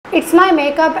It's my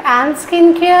makeup and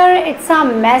skincare. It's a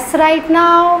mess right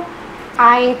now.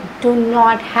 I do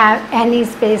not have any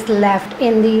space left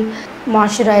in the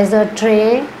moisturizer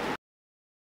tray.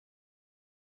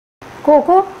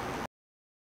 Coco?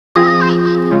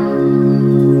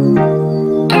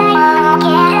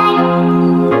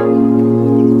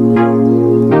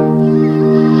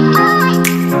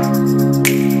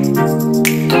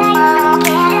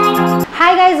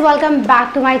 Hi guys, welcome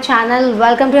back to my channel.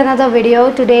 Welcome to another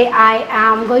video. Today I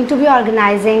am going to be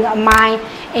organizing my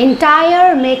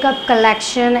entire makeup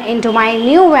collection into my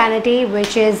new vanity,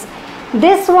 which is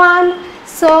this one.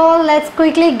 So let's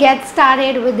quickly get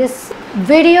started with this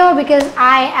video because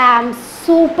I am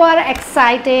super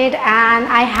excited and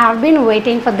I have been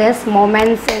waiting for this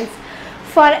moment since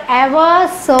forever.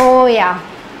 So yeah,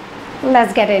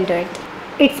 let's get into it.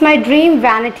 It's my dream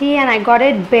vanity and I got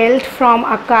it built from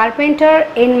a carpenter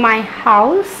in my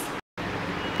house.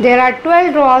 There are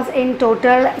 12 drawers in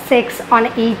total, 6 on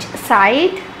each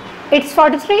side. It's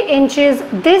 43 inches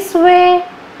this way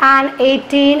and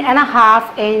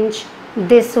 18.5 inch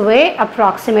this way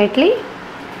approximately.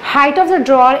 Height of the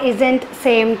drawer isn't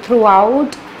same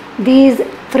throughout. These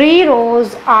 3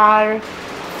 rows are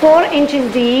 4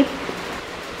 inches deep.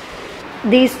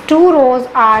 These 2 rows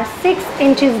are 6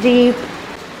 inches deep.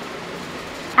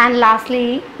 And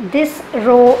lastly, this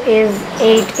row is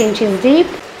 8 inches deep.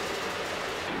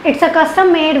 It's a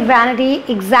custom made vanity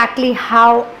exactly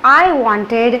how I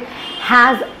wanted,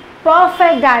 has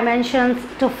perfect dimensions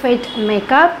to fit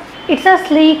makeup. It's a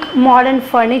sleek modern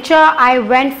furniture. I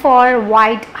went for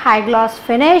white high gloss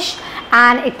finish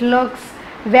and it looks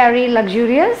very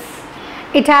luxurious.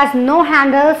 It has no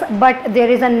handles, but there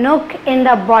is a nook in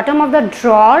the bottom of the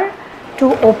drawer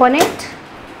to open it.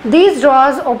 These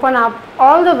drawers open up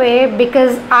all the way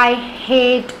because I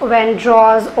hate when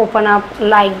drawers open up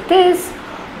like this.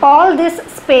 All this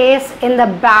space in the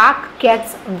back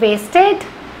gets wasted.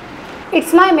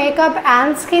 It's my makeup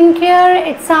and skincare.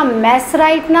 It's a mess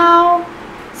right now.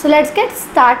 So let's get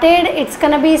started. It's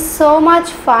gonna be so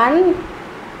much fun.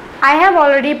 I have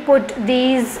already put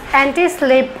these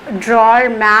anti-slip drawer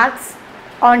mats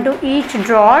onto each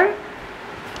drawer.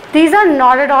 These are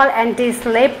not at all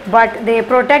anti-slip, but they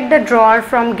protect the drawer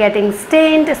from getting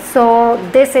stained. So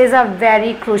this is a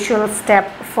very crucial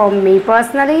step for me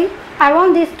personally. I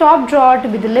want this top drawer to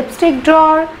be the lipstick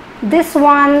drawer. This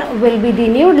one will be the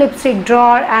nude lipstick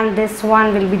drawer and this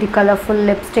one will be the colorful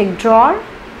lipstick drawer.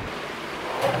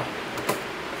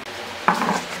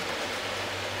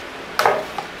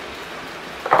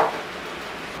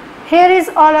 Here is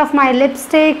all of my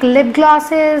lipstick, lip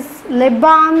glosses, lip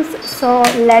balms. So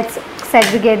let's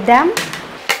segregate them.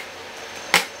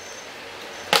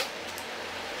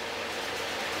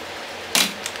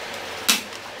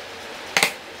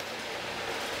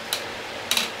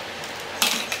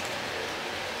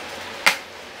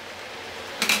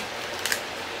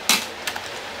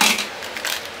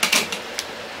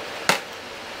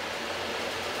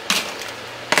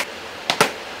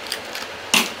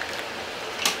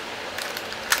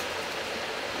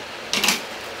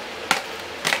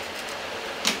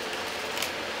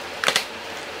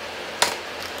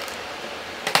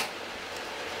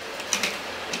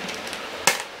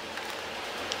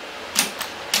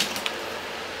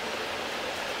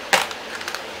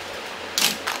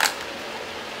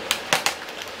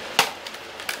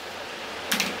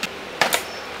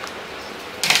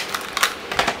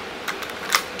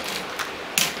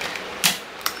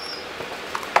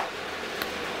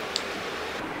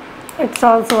 It's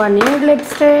also a nude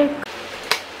lipstick.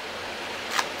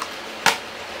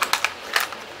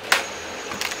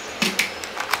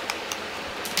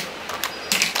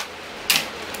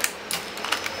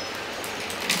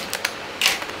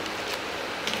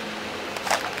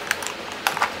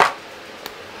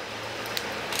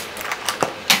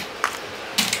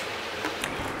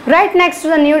 Right next to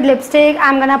the nude lipstick,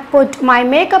 I'm gonna put my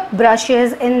makeup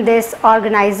brushes in this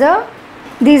organizer.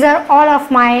 These are all of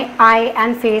my eye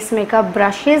and face makeup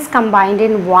brushes combined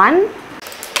in one.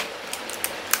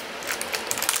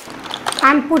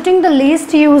 I'm putting the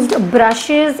least used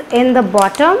brushes in the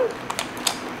bottom.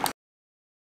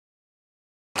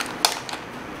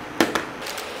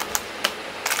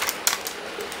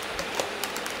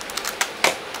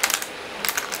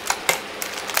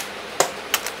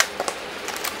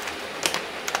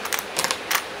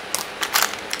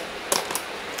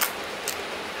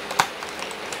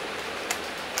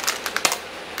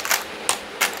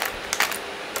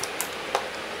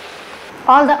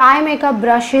 All the eye makeup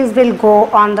brushes will go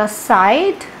on the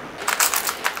side.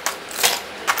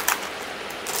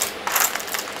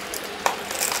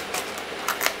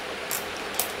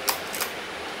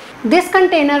 This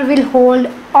container will hold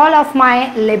all of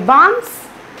my lip balms.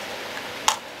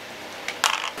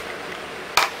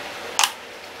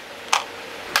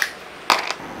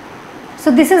 So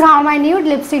this is how my nude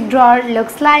lipstick drawer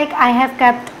looks like. I have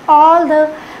kept all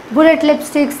the bullet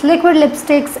lipsticks, liquid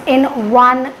lipsticks in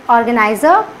one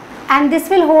organizer, and this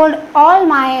will hold all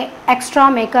my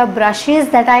extra makeup brushes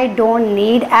that I don't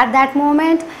need at that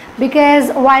moment,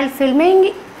 because while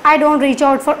filming I don't reach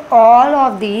out for all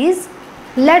of these.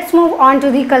 Let's move on to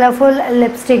the colorful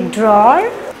lipstick drawer.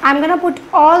 I'm gonna put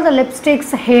all the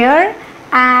lipsticks here,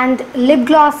 and lip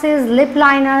glosses, lip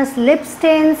liners, lip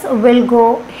stains will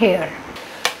go here.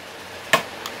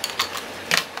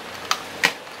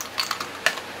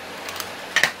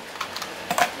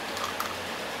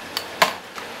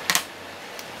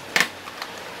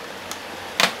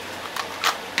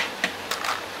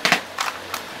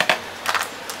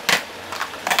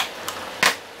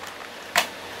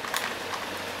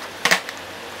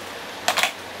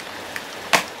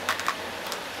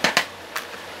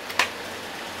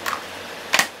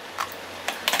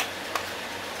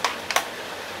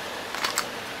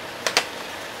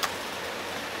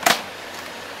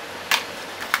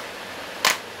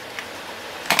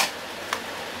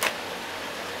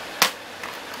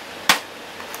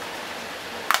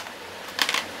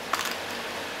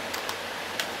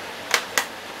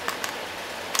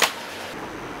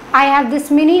 I have this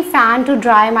mini fan to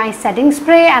dry my setting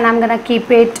spray, and I'm gonna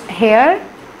keep it here.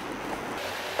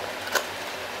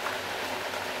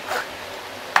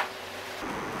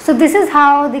 So this is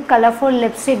how the colorful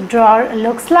lipstick drawer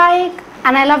looks like,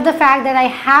 and I love the fact that I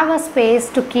have a space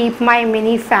to keep my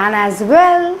mini fan as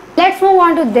well. Let's move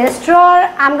on to this drawer.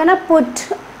 I'm gonna put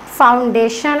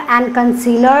foundation and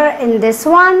concealer in this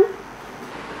one.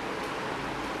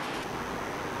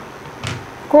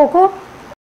 Coco.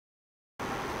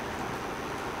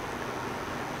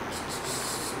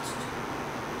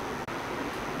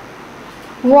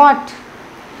 What,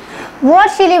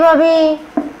 Shili Bobby?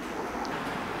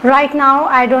 Right now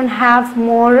I don't have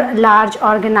more large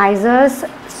organizers,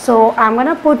 so I'm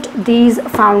gonna put these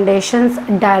foundations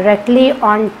directly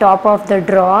on top of the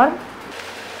drawer.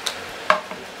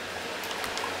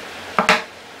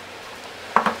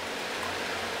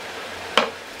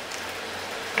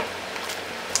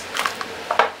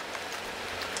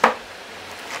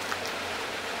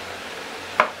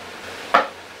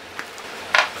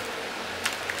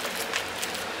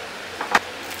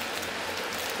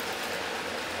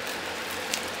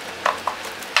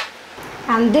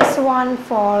 And this one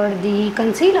for the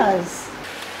concealers.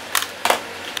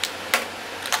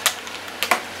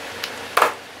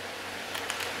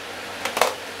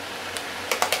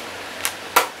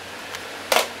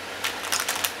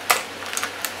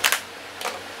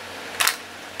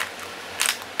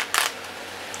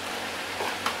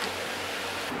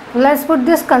 Let's put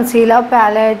this concealer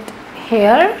palette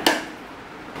here,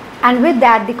 and with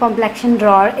that the complexion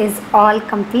drawer is all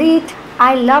complete.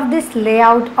 I love this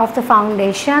layout of the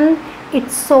foundation.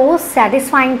 It's so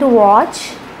satisfying to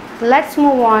watch. Let's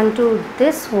move on to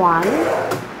this one.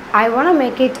 I want to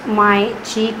make it my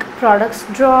cheek products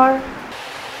drawer.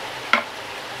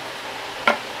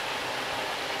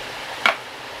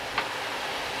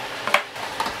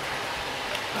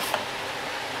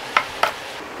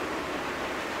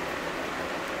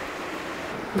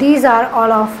 These are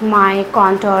all of my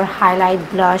contour, highlight,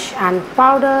 blush and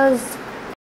powders.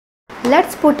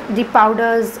 Let's put the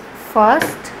powders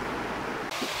first.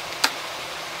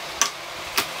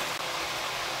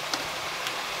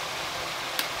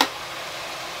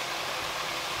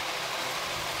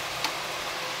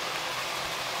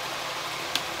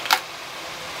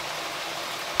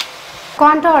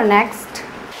 Contour next.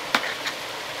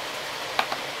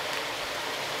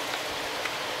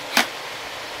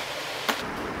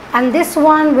 And this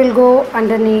one will go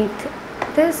underneath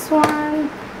this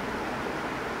one.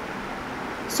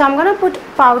 So I'm gonna put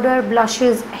powder,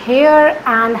 blushes here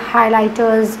and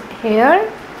highlighters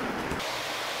here.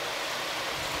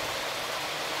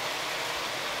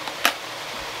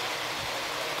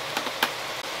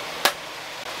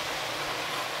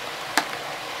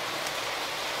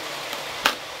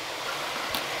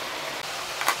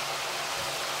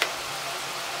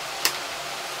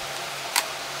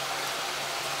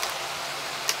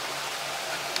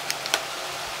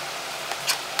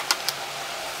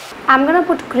 I'm gonna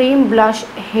put cream blush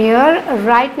here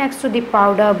right next to the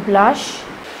powder blush.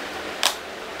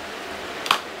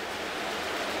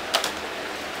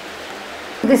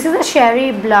 This is a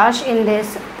cherry blush in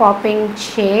this popping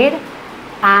shade,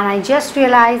 and I just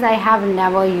realized I have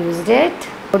never used it.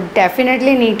 Would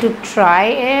definitely need to try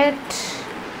it.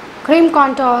 Cream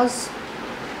contours.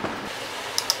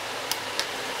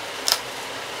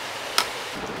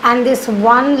 and this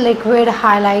one liquid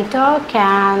highlighter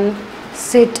can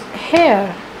sit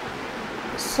here.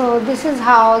 So this is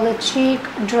how the cheek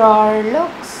drawer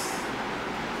looks.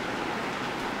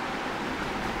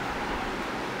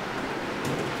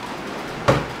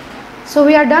 So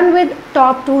we are done with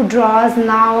top two drawers.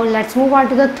 Now let's move on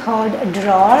to the third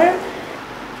drawer.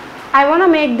 I want to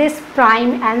make this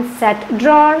prime and set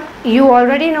drawer. You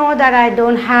already know that I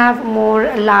don't have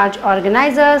more large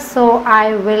organizers, so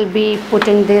I will be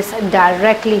putting this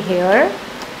directly here.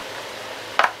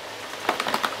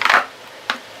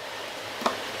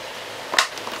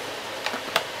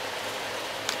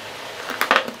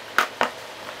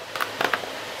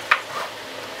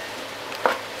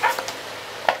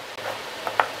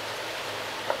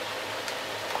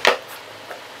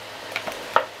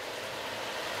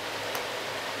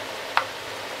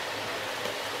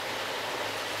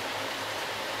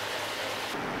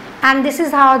 And this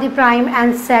is how the prime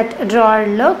and set drawer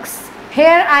looks.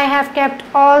 Here I have kept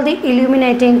all the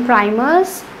illuminating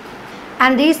primers,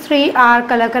 and these three are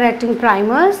color correcting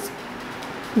primers.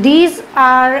 These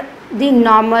are the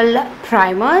normal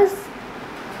primers.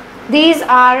 These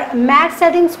are matte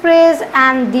setting sprays,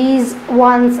 and these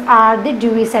ones are the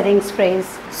dewy setting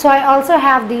sprays. So I also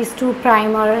have these two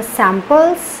primer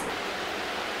samples,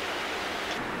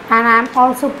 and I am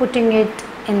also putting it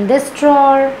in this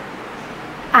drawer.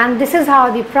 And this is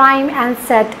how the prime and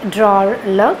set drawer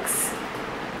looks.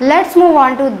 Let's move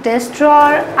on to this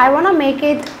drawer. I want to make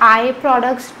it eye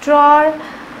products drawer.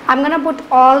 I'm going to put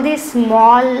all these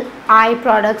small eye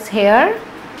products here.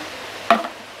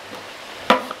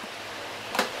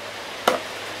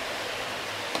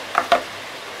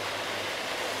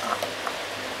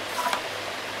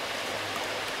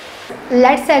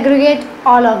 Let's segregate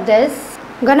all of this.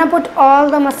 I'm gonna put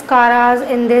all the mascaras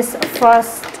in this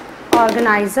first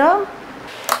organizer.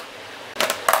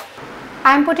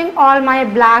 I'm putting all my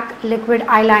black liquid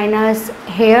eyeliners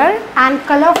here and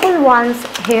colorful ones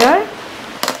here.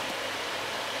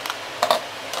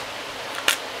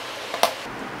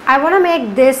 I want to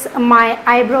make this my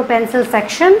eyebrow pencil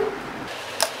section.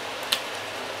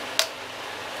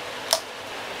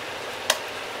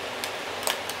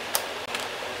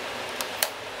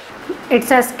 It's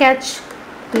a sketch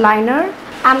liner.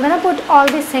 I'm gonna put all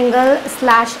the single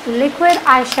slash liquid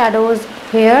eyeshadows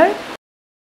here.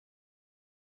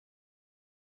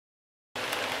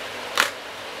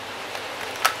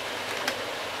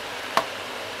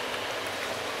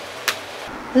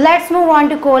 Let's move on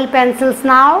to kohl pencils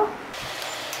now.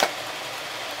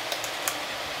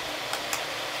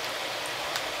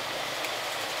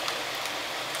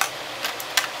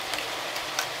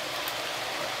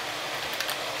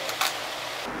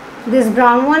 This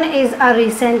brown one is a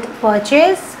recent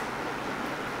purchase.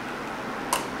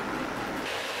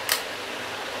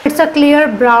 It's a clear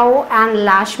brow and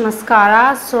lash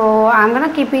mascara, so I'm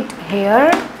gonna keep it here.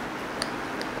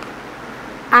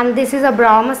 And this is a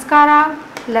brow mascara.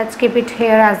 Let's keep it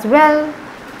here as well.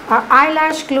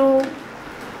 Eyelash glue.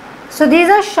 So these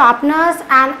are sharpeners,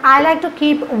 and I like to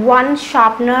keep one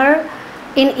sharpener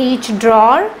in each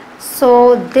drawer.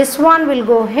 So this one will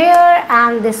go here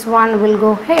and this one will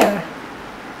go here.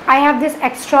 I have this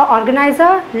extra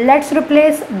organizer. Let's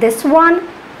replace this one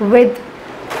with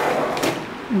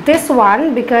this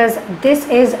one because this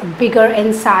is bigger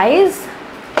in size.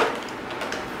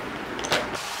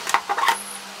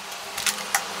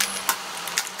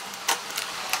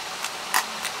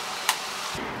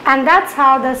 And that's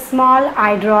how the small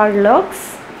eye drawer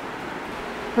looks.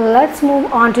 Let's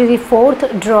move on to the fourth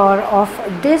drawer of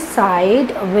this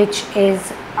side, which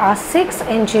is a 6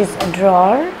 inches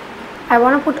drawer. I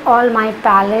want to put all my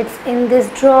palettes in this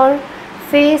drawer,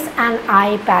 face and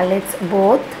eye palettes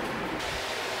both.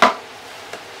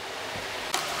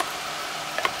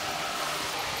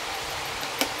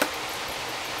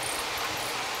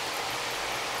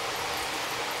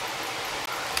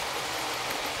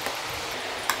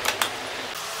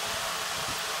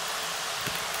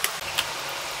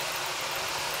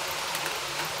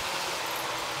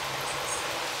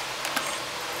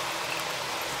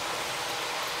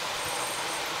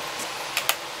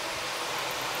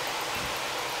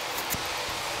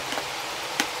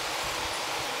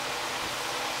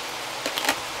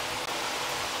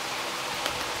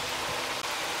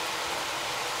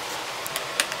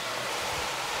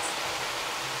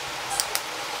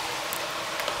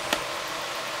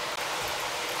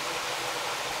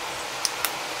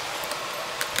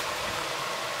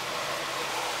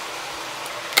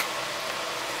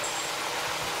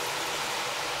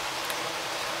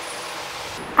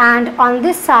 And on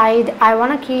this side I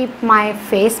want to keep my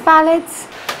face palettes.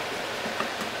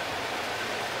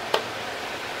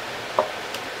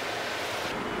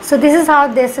 So this is how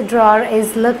this drawer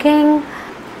is looking.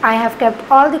 I have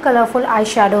kept all the colorful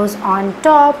eyeshadows on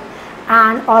top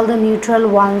and all the neutral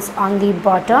ones on the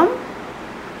bottom.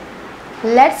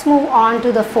 Let's move on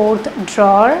to the fourth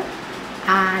drawer,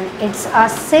 and it's a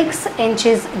 6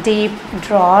 inches deep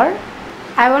drawer.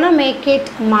 I want to make it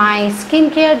my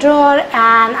skincare drawer,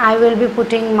 and I will be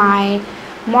putting my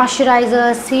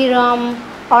moisturizer, serum,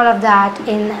 all of that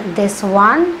in this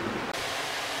one.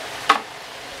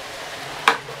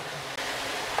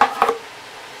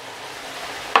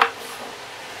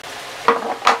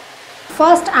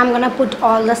 First, I'm gonna put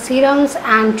all the serums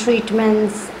and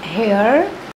treatments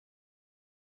here.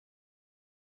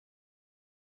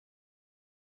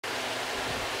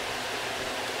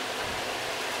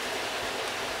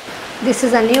 This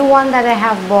is a new one that I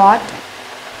have bought.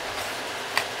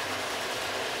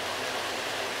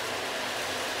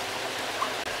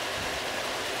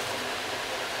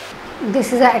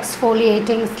 This is an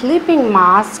exfoliating sleeping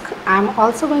mask. I'm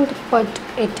also going to put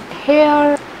it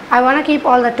here. I want to keep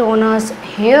all the toners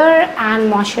here and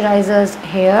moisturizers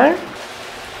here.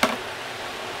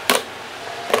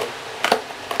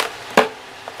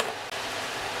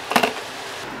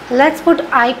 Let's put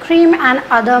eye cream and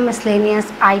other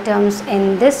miscellaneous items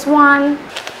in this one.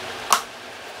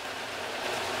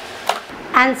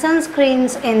 And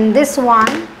sunscreens in this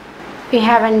one. We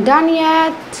haven't done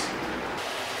yet.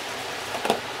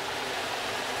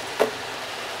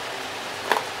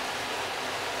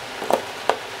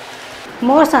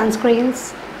 More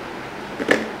sunscreens.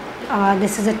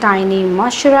 This is a tiny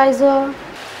moisturizer.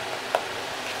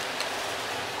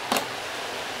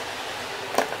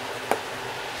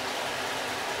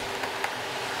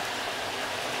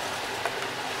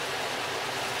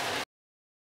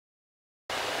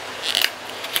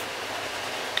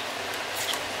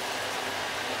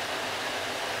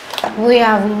 We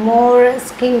have more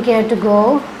skincare to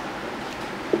go.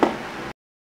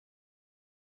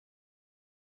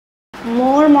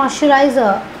 More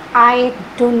moisturizer. I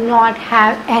do not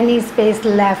have any space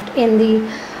left in the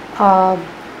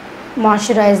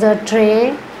moisturizer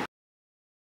tray.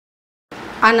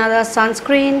 Another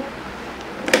sunscreen.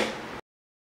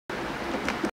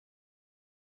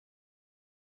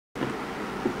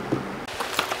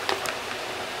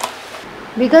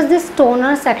 Because this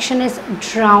toner section is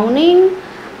drowning,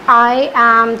 I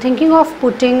am thinking of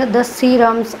putting the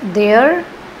serums there.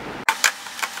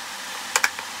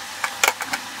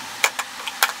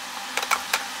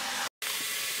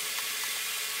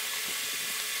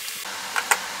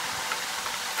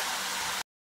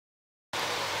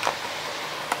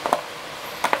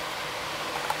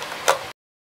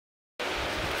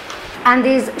 And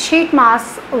these sheet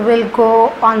masks will go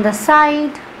on the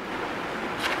side.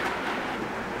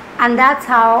 And that's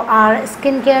how our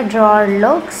skincare drawer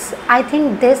looks. I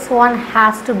think this one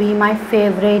has to be my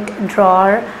favorite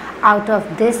drawer out of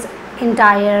this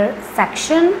entire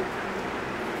section.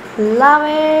 Love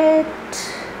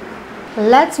it.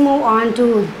 Let's move on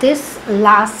to this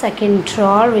last second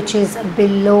drawer, which is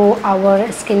below our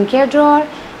skincare drawer,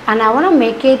 and I want to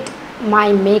make it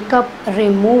my makeup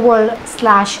removal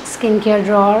slash skincare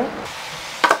drawer.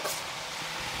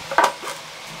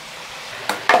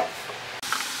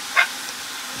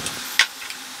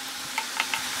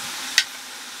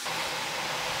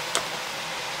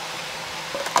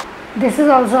 This is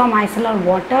also a micellar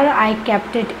water. I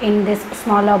kept it in this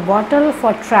smaller bottle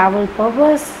for travel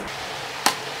purpose.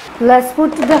 Let's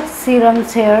put the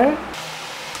serums here.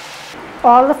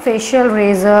 All the facial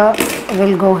razor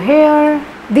will go here.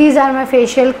 These are my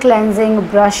facial cleansing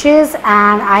brushes,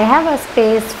 and I have a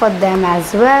space for them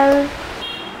as well.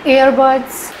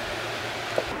 Earbuds,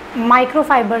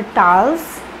 microfiber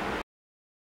towels,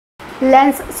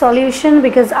 lens solution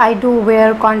because I do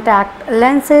wear contact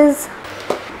lenses,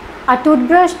 a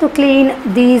toothbrush to clean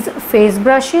these face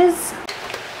brushes,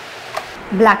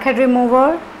 blackhead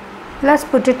remover, let's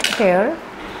put it here,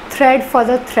 thread for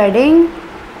the threading,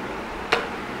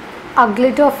 a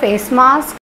glitter face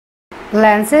mask,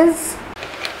 lenses,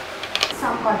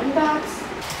 some cotton pads,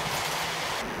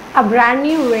 a brand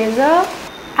new razor,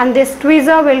 and this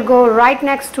tweezer will go right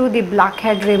next to the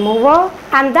blackhead remover.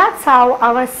 And that's how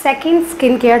our second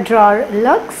skincare drawer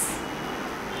looks.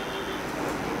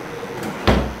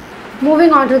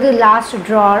 Moving on to the last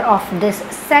drawer of this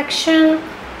section,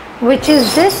 which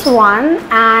is this one,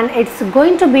 and it's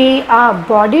going to be a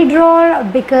body drawer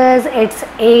because it's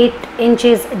 8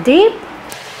 inches deep.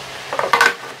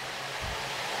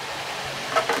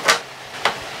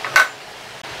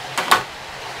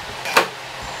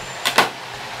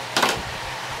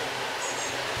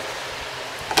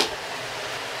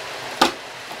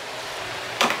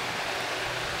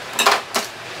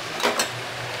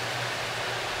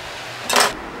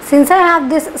 Since I have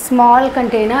this small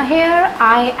container here,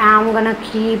 I am gonna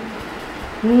keep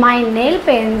my nail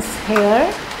pins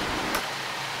here.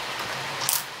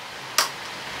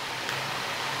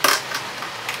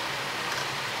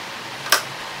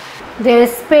 There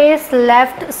is space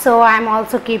left, so I'm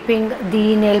also keeping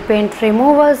the nail paint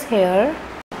removers here.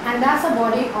 And that's a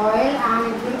body oil,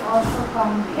 and it will also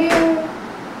come here.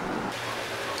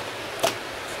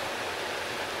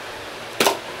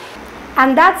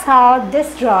 And that's how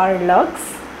this drawer looks.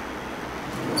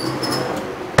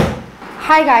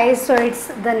 Hi guys, so it's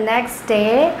the next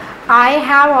day. I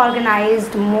have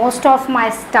organized most of my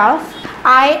stuff.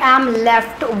 I am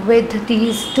left with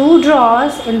these two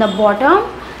drawers in the bottom,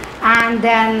 and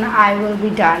then I will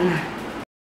be done.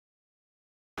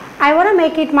 I want to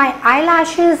make it my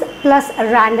eyelashes plus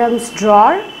randoms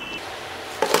drawer.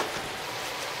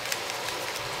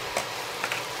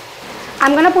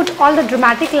 I'm gonna put all the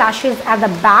dramatic lashes at the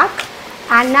back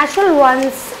and natural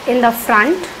ones in the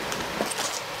front.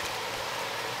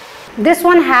 This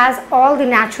one has all the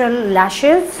natural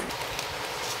lashes.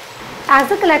 As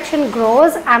the collection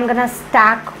grows, I'm gonna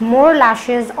stack more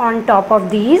lashes on top of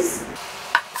these.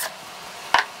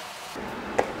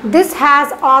 This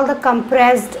has all the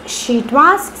compressed sheet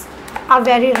masks, a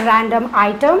very random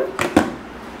item.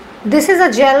 This is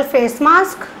a gel face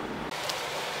mask.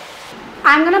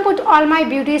 I'm gonna put all my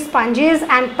beauty sponges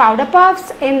and powder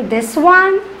puffs in this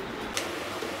one.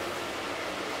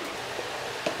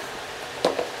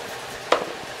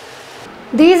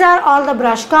 These are all the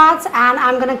brush guards, and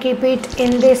I'm gonna keep it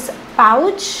in this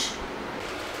pouch.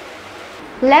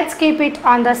 Let's keep it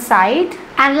on the side.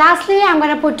 And lastly, I'm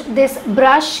gonna put this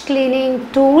brush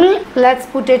cleaning tool. Let's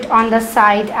put it on the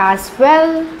side as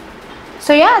well.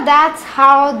 So yeah, that's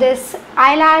how this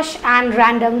eyelash and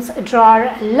randoms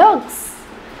drawer looks.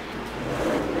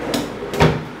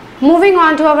 Moving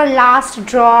on to our last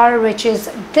drawer, which is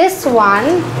this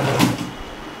one.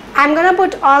 I'm gonna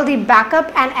put all the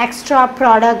backup and extra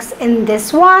products in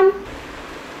this one.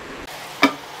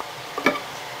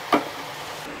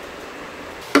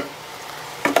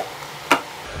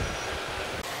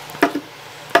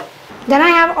 Then I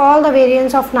have all the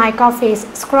variants of Nika face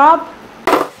scrub.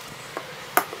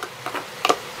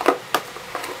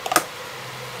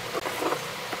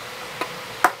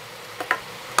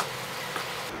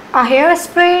 A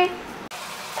hairspray,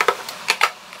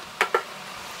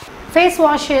 face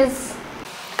washes,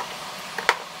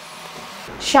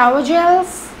 shower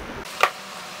gels,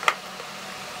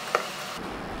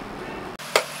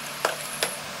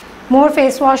 more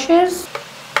face washes.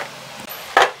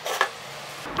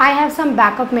 I have some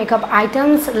backup makeup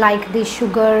items like the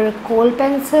sugar kohl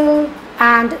pencil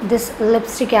and this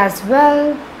lipstick as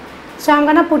well. So I'm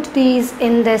gonna put these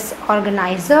in this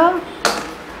organizer.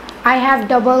 I have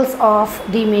doubles of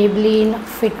the Maybelline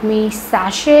Fit Me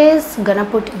sachets. Gonna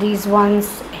put these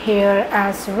ones here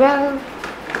as well.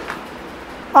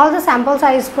 All the sample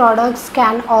size products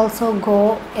can also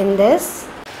go in this.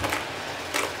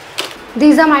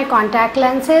 These are my contact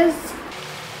lenses.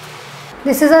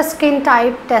 This is a skin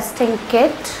type testing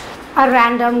kit, a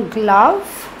random glove.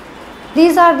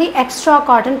 These are the extra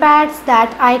cotton pads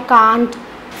that I can't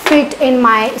fit in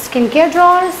my skincare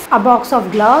drawers, a box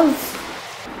of gloves,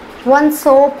 one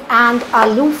soap and a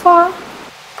loofah,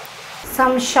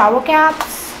 some shower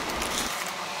caps,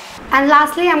 and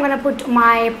lastly I'm gonna put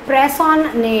my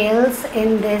press-on nails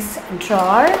in this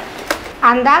drawer.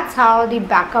 And that's how the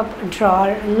backup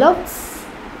drawer looks.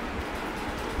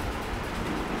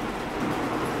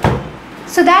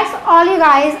 So that's all you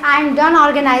guys. I'm done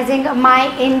organizing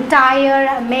my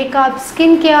entire makeup,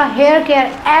 skincare, hair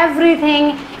care,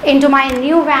 everything into my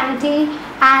new vanity.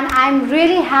 And I'm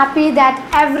really happy that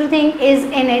everything is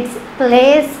in its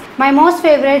place. My most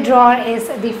favorite drawer is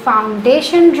the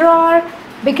foundation drawer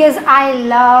because I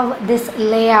love this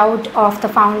layout of the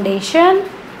foundation.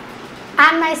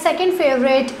 And my second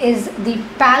favorite is the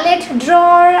palette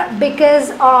drawer because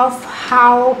of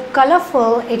how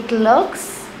colorful it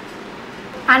looks.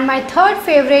 And my third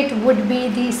favorite would be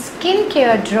the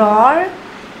skincare drawer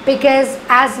because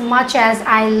as much as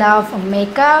I love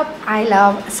makeup, I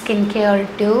love skincare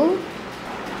too.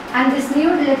 And this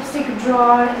nude lipstick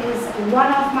drawer is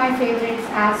one of my favorites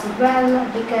as well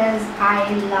because I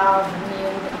love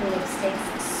nude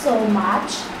lipsticks so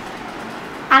much.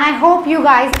 And I hope you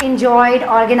guys enjoyed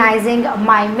organizing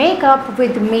my makeup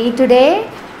with me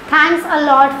today. Thanks a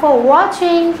lot for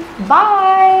watching.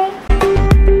 Bye.